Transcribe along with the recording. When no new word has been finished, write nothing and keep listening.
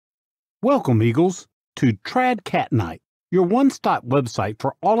Welcome, Eagles, to TradCatKnight, your one-stop website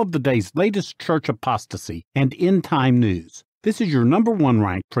for all of the day's latest church apostasy and end-time news. This is your number one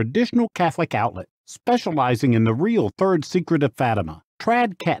ranked traditional Catholic outlet, specializing in the real third secret of Fatima.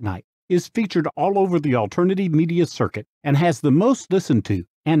 TradCatKnight is featured all over the alternative media circuit and has the most listened to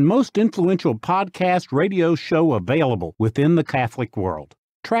and most influential podcast radio show available within the Catholic world.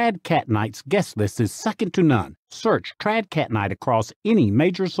 TradCatKnight's guest list is second to none. Search TradCatKnight across any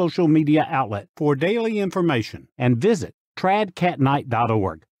major social media outlet for daily information and visit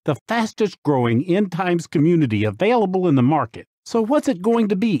TradCatKnight.org, the fastest growing end times community available in the market. So what's it going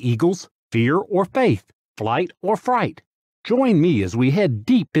to be, Eagles? Fear or faith? Flight or fright? Join me as we head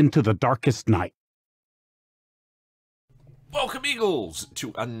deep into the darkest night. Welcome, Eagles,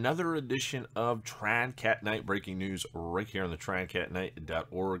 to another edition of TradCatKnight breaking news right here on the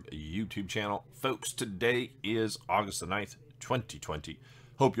TradCatKnight.org YouTube channel. Folks, today is August the 9th, 2020.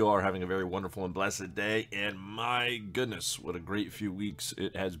 Hope you all are having a very wonderful and blessed day. And my goodness, what a great few weeks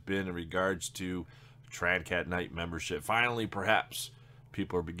it has been in regards to TradCatKnight membership. Finally, perhaps,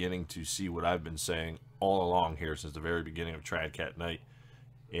 people are beginning to see what I've been saying all along here since the very beginning of TradCatKnight.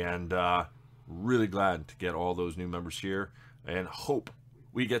 And really glad to get all those new members here and hope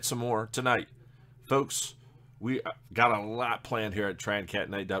we get some more tonight. Folks, we got a lot planned here at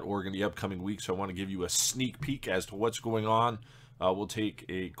TradCatKnight.org in the upcoming week, so I want to give you a sneak peek as to what's going on. We'll take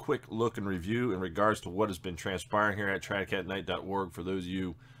a quick look and review in regards to what has been transpiring here at TradCatKnight.org for those of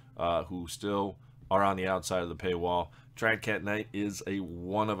you who still are on the outside of the paywall. TradCatKnight is a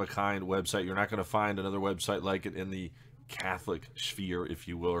one-of-a-kind website. You're not going to find another website like it in the Catholic sphere, if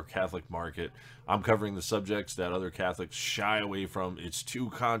you will, or Catholic market. I'm covering the subjects that other Catholics shy away from. It's too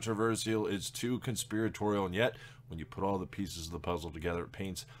controversial, it's too conspiratorial, and yet when you put all the pieces of the puzzle together, it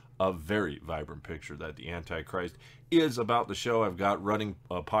paints a very vibrant picture that the Antichrist is about to show. I've got running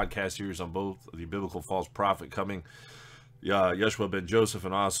a podcast series on both the biblical false prophet coming, Yeshua ben Joseph,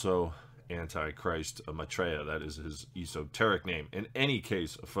 and also Antichrist Maitreya. That is his esoteric name. In any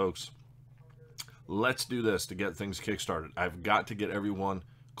case, folks, let's do this to get things kickstarted. I've got to get everyone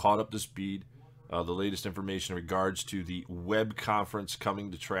caught up to speed. The latest information in regards to the web conference coming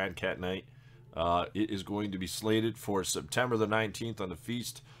to TradCatKnight. It is going to be slated for September the 19th on the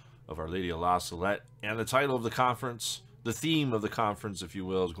Feast of Our Lady of La Salette. And the title of the conference, the theme of the conference, if you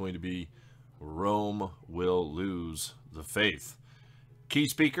will, is going to be Rome Will Lose the Faith. Key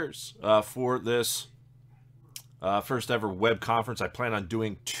speakers for this first ever web conference. I plan on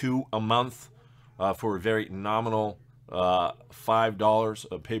doing 2 a month. For a very nominal $5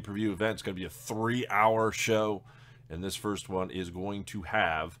 a pay-per-view event. It's going to be a 3-hour show, and this first one is going to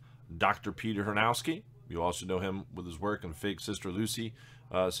have Dr. Peter Chojnowski. You also know him with his work in Fake Sister Lucy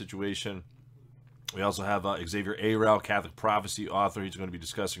situation. We also have Xavier Arel, Catholic prophecy author. He's going to be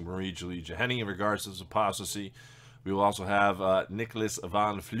discussing Marie Julie Jeheni in regards to this apostasy. We will also have Nicholas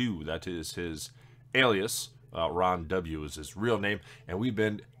Van Flew. That is his alias. Ron W. is his real name, and we've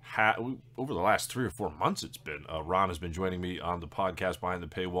been over the last 3 or 4 months. It's been Ron has been joining me on the podcast Behind the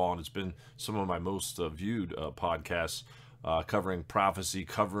Paywall, and it's been some of my most viewed podcasts covering prophecy,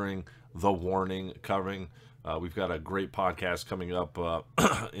 covering the warning, covering. We've got a great podcast coming up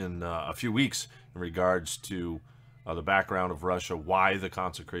in a few weeks in regards to the background of Russia, why the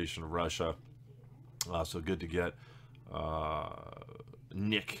consecration of Russia. So good to get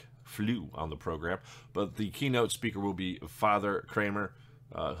Nick Flew on the program, but the keynote speaker will be Father Kramer.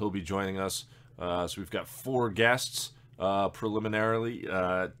 He'll be joining us. So we've got 4 guests preliminarily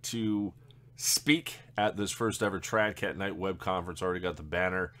to speak at this first ever TradCatKnight web conference. Already got the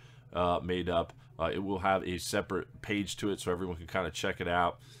banner made up. It will have a separate page to it so everyone can kind of check it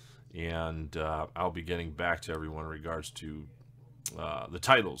out. And I'll be getting back to everyone in regards to the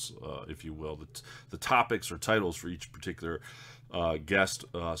titles, if you will, the topics or titles for each particular guest.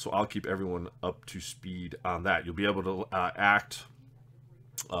 So I'll keep everyone up to speed on that. You'll be able to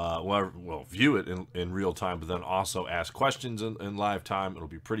view it in real time, but then also ask questions in live time. It'll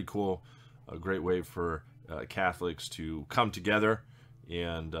be pretty cool. A great way for Catholics to come together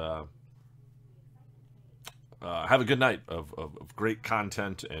and have a good night of great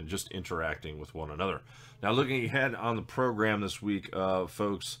content and just interacting with one another. Now, looking ahead on the program this week,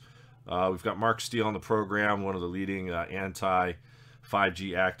 folks, we've got Mark Steele on the program, one of the leading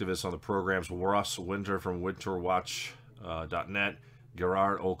anti-5G activists on the programs. Russ Winter from winterwatch.net.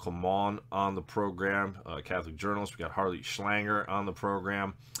 Gerard Olcomon on the program, Catholic journalist. We got Harley Schlanger on the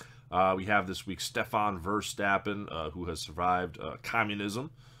program. We have this week Stefan Verstappen, who has survived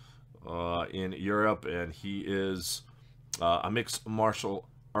communism in Europe, and he is a mixed martial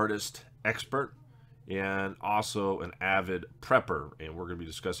artist expert. and also an avid prepper. And we're going to be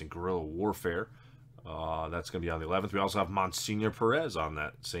discussing guerrilla warfare. That's going to be on the 11th. We also have Msgr Perez on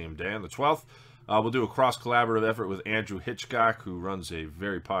that same day, on the 12th. We'll do a cross-collaborative effort with Andrew Hitchcock, who runs a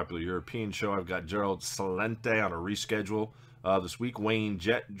very popular European show. I've got Gerald Salente on a reschedule this week. Wayne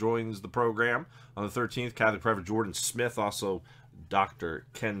Jett joins the program on the 13th. Catholic Private Jordan Smith, also Dr.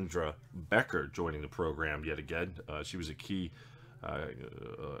 Kendra Becker joining the program yet again. She was a key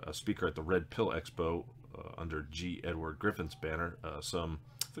a speaker at the Red Pill Expo under G. Edward Griffin's banner I think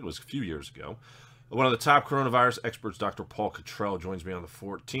it was a few years ago. One of the top coronavirus experts, Dr. Paul Cottrell, joins me on the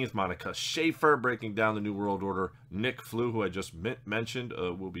 14th. Monica Schaefer, breaking down the New World Order. Nick Flew, who I just mentioned,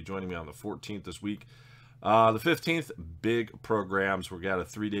 will be joining me on the 14th this week. The 15th, big programs. We've got a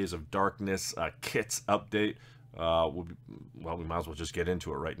 3 Days of Darkness kits update. We might as well just get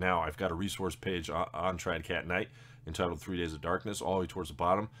into it right now. I've got a resource page on TradCatKnight entitled 3 Days of Darkness, all the way towards the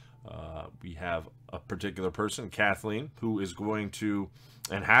bottom. We have a particular person, Kathleen, who is going to,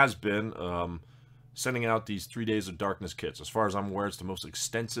 and has been, sending out these 3 Days of Darkness kits. As far as I'm aware, it's the most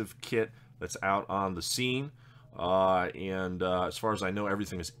extensive kit that's out on the scene. As far as I know,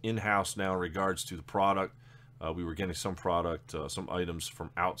 everything is in-house now in regards to the product. We were getting some product, some items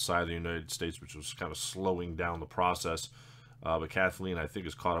from outside the United States, which was kind of slowing down the process. But Kathleen, I think,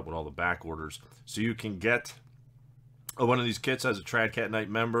 is caught up with all the back orders. So you can get one of these kits as a TradCatKnight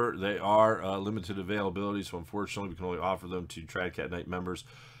member. They are limited availability, so unfortunately we can only offer them to TradCatKnight members.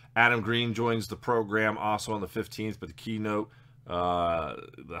 Adam Green joins the program also on the 15th, but the keynote,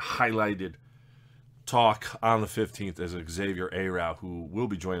 the highlighted talk on the 15th is Xavier Arau, who will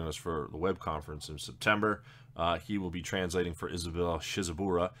be joining us for the web conference in September. He will be translating for Isabel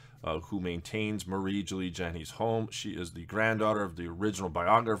Shizabura, who maintains Marie Julie Jahenny's home. She is the granddaughter of the original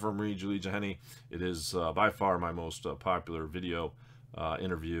biographer, Marie Julie Jahenny. It is by far my most popular video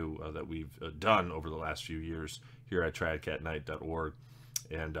interview that we've done over the last few years here at TradCatKnight.org.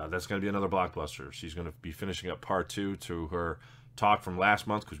 And that's going to be another blockbuster. She's going to be finishing up part 2 to her talk from last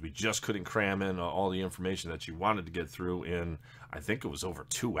month, because we just couldn't cram in all the information that she wanted to get through in, I think it was over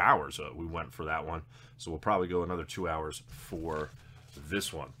 2 hours we went for that one. So we'll probably go another 2 hours for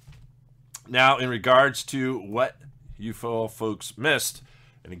this one. Now, in regards to what you folks missed,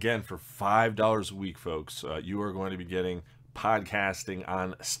 and again, for $5 a week, folks, you are going to be getting podcasting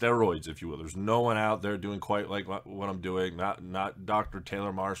on steroids, if you will. There's no one out there doing quite like what I'm doing. Not Dr.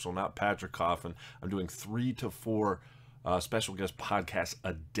 Taylor Marshall, not Patrick Coffin. I'm doing 3 to 4 special guest podcasts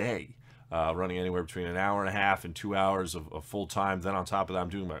a day, running anywhere between an hour and a half and 2 hours of full time. Then on top of that, I'm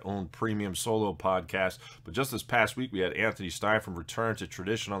doing my own premium solo podcast. But just this past week, we had Anthony Stine from Return to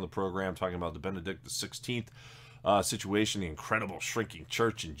Tradition on the program, talking about the Benedict XVI situation, the incredible shrinking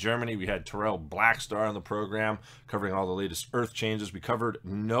church in Germany. We had Terrell Blackstar on the program, covering all the latest earth changes. We covered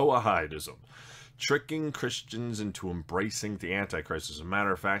Noahidism, tricking Christians into embracing the Antichrist. As a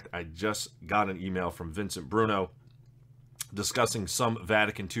matter of fact, I just got an email from Vincent Bruno discussing some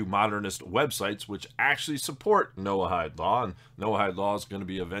Vatican II modernist websites which actually support Noahide law, and Noahide law is going to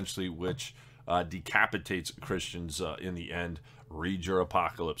be eventually which decapitates Christians in the end. Read your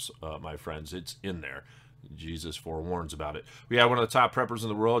apocalypse, my friends. It's in there. Jesus forewarns about it. We had one of the top preppers in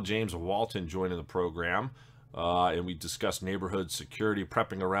the world, James Walton, joining the program, and we discussed neighborhood security,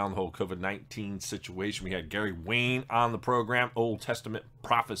 prepping around the whole COVID-19 situation. We had Gary Wayne on the program, Old Testament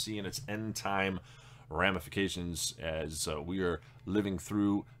prophecy and its end time ramifications, as we are living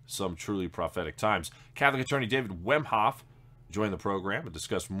through some truly prophetic times. Catholic attorney David Wemhoff joined the program and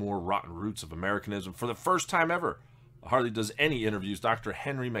discussed more rotten roots of Americanism. For the first time ever, hardly does any interviews, Dr.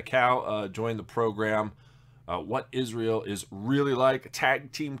 Henry McCow joined the program. What Israel is really like,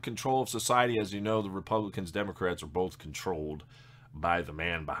 tag team control of society. As you know, the Republicans, Democrats are both controlled by the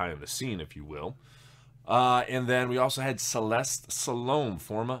man behind the scene, if you will. And then we also had Celeste Salome,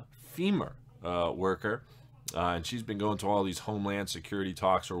 former FEMA worker, and she's been going to all these homeland security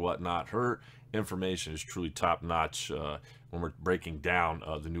talks or whatnot. Her information is truly top-notch when we're breaking down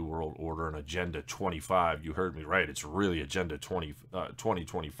the New World Order and Agenda 25. You heard me right. It's really Agenda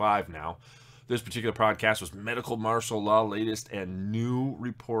 2025 now. This particular podcast was Medical Martial Law, latest and new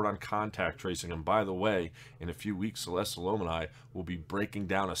report on contact tracing. And by the way, in a few weeks, Celeste Salome and I will be breaking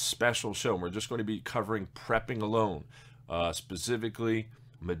down a special show. And we're just going to be covering prepping alone, specifically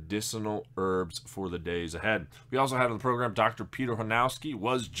medicinal herbs for the days ahead. We also had on the program Dr. Peter Chojnowski.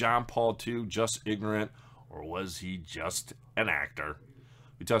 Was John Paul II just ignorant, or was he just an actor?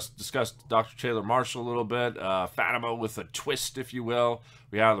 We just discussed Dr. Taylor Marshall a little bit, Fatima with a twist, if you will.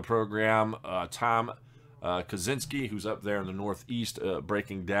 We had on the program Tom Kaczynski, who's up there in the Northeast,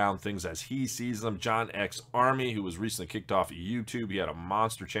 breaking down things as he sees them. John X. Army, who was recently kicked off YouTube. He had a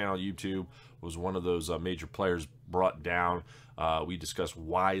monster channel, YouTube, was one of those major players brought down. We discussed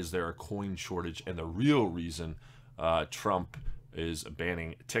why is there a coin shortage and the real reason Trump is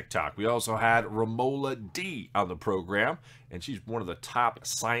banning TikTok. We also had Romola D on the program, and she's one of the top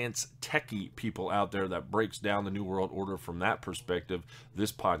science techie people out there that breaks down the New World Order from that perspective.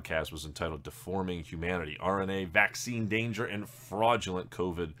 This podcast was entitled Deforming Humanity, RNA, Vaccine Danger, and Fraudulent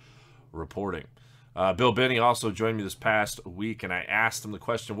COVID Reporting. Bill Binney also joined me this past week, and I asked him the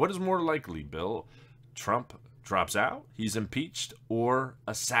question, what is more likely, Bill? Trump drops out, he's impeached, or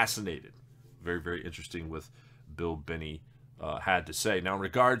assassinated? Very, very interesting with Bill Binney had to say. Now, in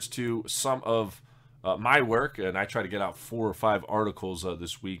regards to some of my work, and I try to get out 4 or 5 articles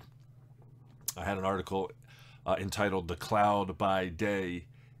this week. I had an article entitled The Cloud by Day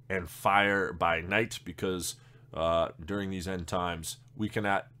and Fire by Night, because during these end times, we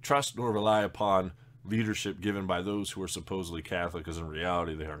cannot trust nor rely upon leadership given by those who are supposedly Catholic, because in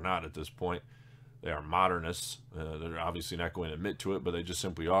reality, they are not at this point. They are modernists. They're obviously not going to admit to it, but they just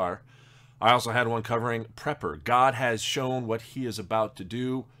simply are. I also had one covering Prepper. God has shown what he is about to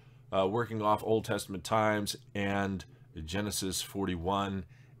do, working off Old Testament times and Genesis 41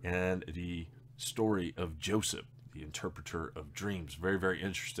 and the story of Joseph, the interpreter of dreams. Very, very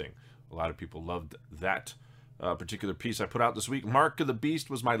interesting. A lot of people loved that particular piece I put out this week. Mark of the Beast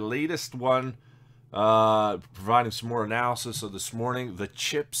was my latest one, providing some more analysis of this morning. The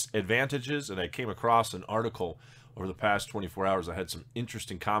chips advantages, and I came across an article over the past 24 hours. I had some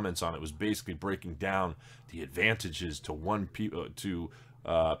interesting comments on it. It was basically breaking down the advantages to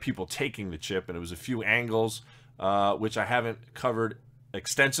people taking the chip, and it was a few angles which I haven't covered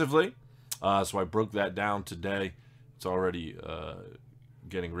extensively, so I broke that down today. It's already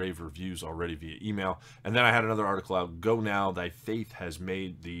getting rave reviews already via email. And then I had another article out, Go Now, Thy Faith Has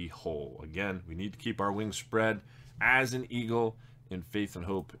Made Thee Whole. Again, we need to keep our wings spread as an eagle in faith and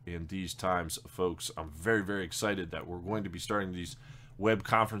hope in these times, folks. I'm very, very excited that we're going to be starting these web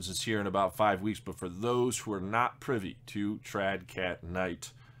conferences here in about 5 weeks. But for those who are not privy to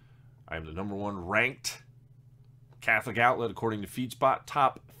TradCatKnight, I am the #1 ranked Catholic outlet according to Feedspot,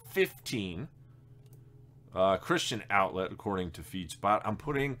 top 15 Christian outlet according to Feedspot. I'm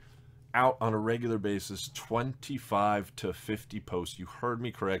putting out on a regular basis 25 to 50 posts. You heard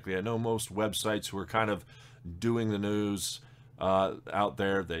me correctly. I know most websites who are kind of doing the news out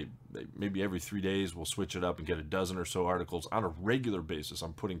there, they maybe every 3 days will switch it up and get a dozen or so articles. On a regular basis,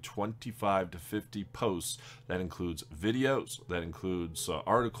 I'm putting 25 to 50 posts. That includes videos, that includes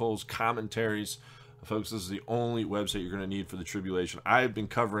articles, commentaries. Folks, this is the only website you're going to need for the tribulation. I've been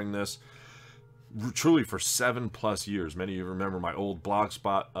covering this truly for 7+ years. Many of you remember my old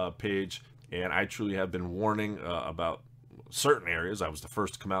Blogspot page, and I truly have been warning about certain areas. I was the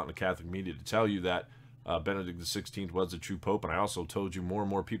first to come out in the Catholic media to tell you that Benedict XVI was the true pope, and I also told you more and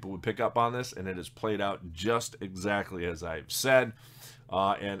more people would pick up on this, and it has played out just exactly as I've said.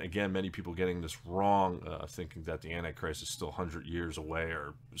 And again, many people getting this wrong, thinking that the Antichrist is still 100 years away,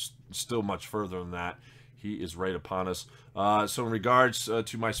 or still much further than that. He is right upon us. So in regards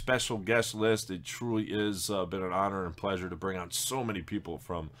to my special guest list, it truly is been an honor and pleasure to bring on so many people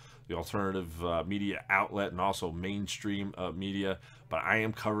from the alternative media outlet and also mainstream media. But I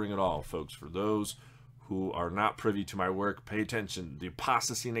am covering it all, folks. For those who are not privy to my work, pay attention. The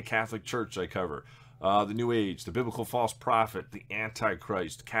apostasy in the Catholic Church I cover. The New Age, the biblical false prophet, the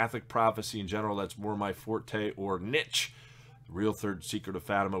Antichrist, Catholic prophecy in general, that's more my forte or niche. The real third secret of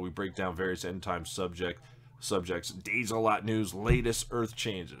Fatima, we break down various end time subjects. Days a Lot news, latest earth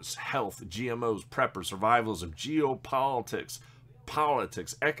changes, health, GMOs, preppers, survivalism, geopolitics,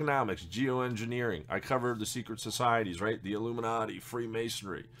 politics, economics, geoengineering. I cover the secret societies, right? The Illuminati,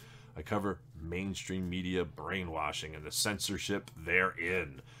 Freemasonry. I cover mainstream media brainwashing and the censorship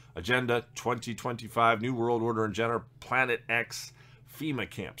therein. Agenda 2025, New World Order Agenda, Planet X, FEMA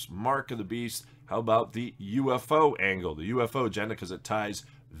camps, Mark of the Beast. How about the UFO angle, the UFO agenda, because it ties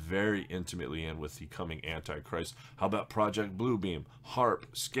very intimately in with the coming Antichrist. How about Project Bluebeam, HARP,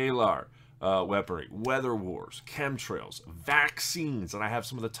 Scalar, weaponry, weather wars, chemtrails, vaccines, and I have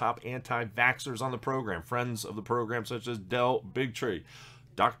some of the top anti-vaxxers on the program, friends of the program such as Del Bigtree,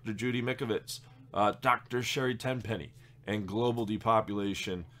 Dr. Judy Mikovits, Dr. Sherry Tenpenny, and global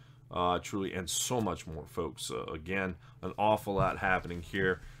depopulation, truly, and so much more, folks. Again, an awful lot happening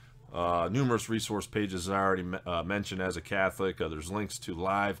here. Numerous resource pages I already mentioned as a Catholic. There's links to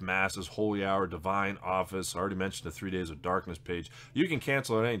live masses, holy hour, divine office. I already mentioned the 3 Days of Darkness page. You can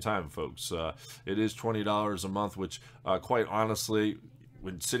cancel at any time, folks. It is $20 a month, which quite honestly,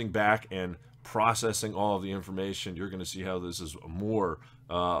 when sitting back and processing all of the information, you're going to see how this is more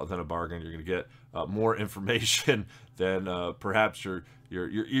than a bargain. You're going to get more information than perhaps you're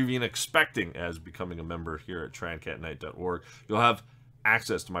even expecting as becoming a member here at TradCatKnight.org. You'll have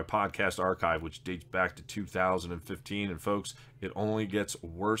access to my podcast archive, which dates back to 2015. And folks, it only gets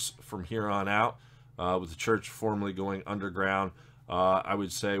worse from here on out with the church formally going underground. I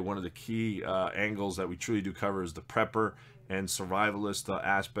would say one of the key angles that we truly do cover is the prepper and survivalist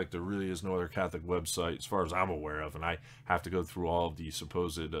aspect. There really is no other Catholic website, as far as I'm aware of, and I have to go through all of the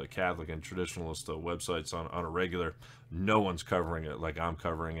supposed Catholic and traditionalist websites on a regular. No one's covering it like I'm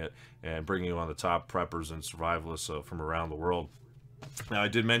covering it and bringing you on the top preppers and survivalists from around the world. Now, I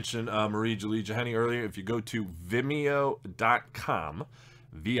did mention Marie Julie Jeheny earlier. If you go to Vimeo.com,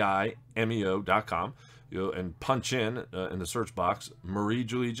 Vimeo.com, and punch in the search box Marie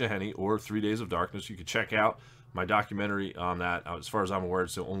Julie Jeheny or 3 Days of Darkness, you can check out my documentary on that. As far as I'm aware,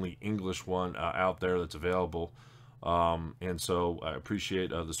 it's the only English one out there that's available. And so I appreciate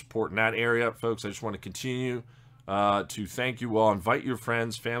the support in that area. Folks, I just want to continue to thank you all. Invite your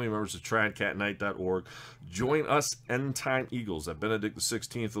friends, family members to TradCatKnight.org. Join us End Time Eagles that Benedict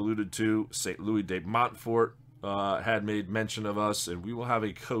XVI alluded to. St. Louis de Montfort had made mention of us, and we will have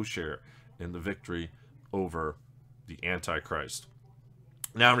a co-share in the victory over the Antichrist.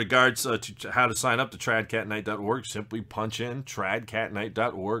 Now, in regards to how to sign up to TradCatKnight.org, simply punch in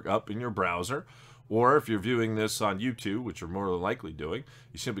TradCatKnight.org up in your browser. Or if you're viewing this on YouTube, which you're more than likely doing,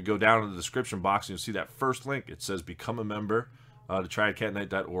 you simply go down in the description box and you'll see that first link. It says Become a Member to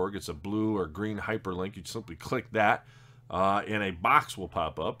TradCatKnight.org. It's a blue or green hyperlink. You simply click that, and a box will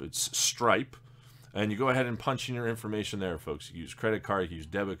pop up. It's Stripe. And you go ahead and punch in your information there, folks. You can use credit card, you can use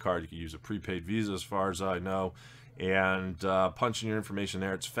debit card, you can use a prepaid Visa as far as I know. And punch in your information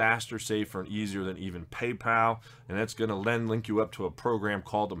there. It's faster, safer, and easier than even PayPal. And that's going to then link you up to a program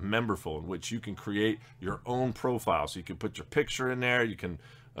called a Memberful, in which you can create your own profile. So you can put your picture in there. You can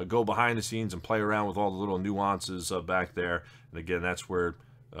go behind the scenes and play around with all the little nuances back there. And again, that's where,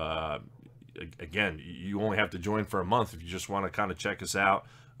 again, you only have to join for a month if you just want to kind of check us out.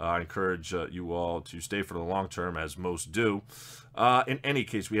 I encourage you all to stay for the long term, as most do. In any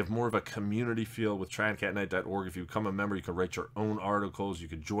case, we have more of a community feel with TradCatKnight.org. If you become a member, you can write your own articles. You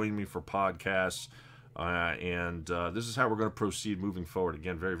can join me for podcasts. And this is how we're going to proceed moving forward.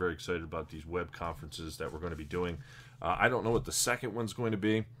 Again, very, very excited about these web conferences that we're going to be doing. I don't know what the second one's going to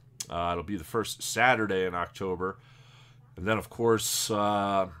be. It'll be the first Saturday in October. And then, of course,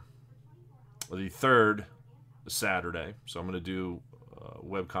 the third Saturday. So I'm going to do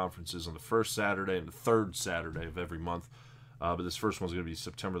web conferences on the first Saturday and the third Saturday of every month. But this first one's going to be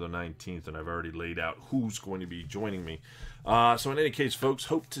September the 19th, and I've already laid out who's going to be joining me. So in any case, folks,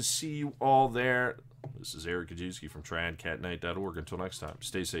 hope to see you all there. This is Eric Kajewski from TradCatKnight.org. Until next time,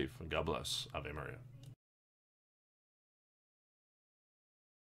 stay safe and God bless. Ave Maria.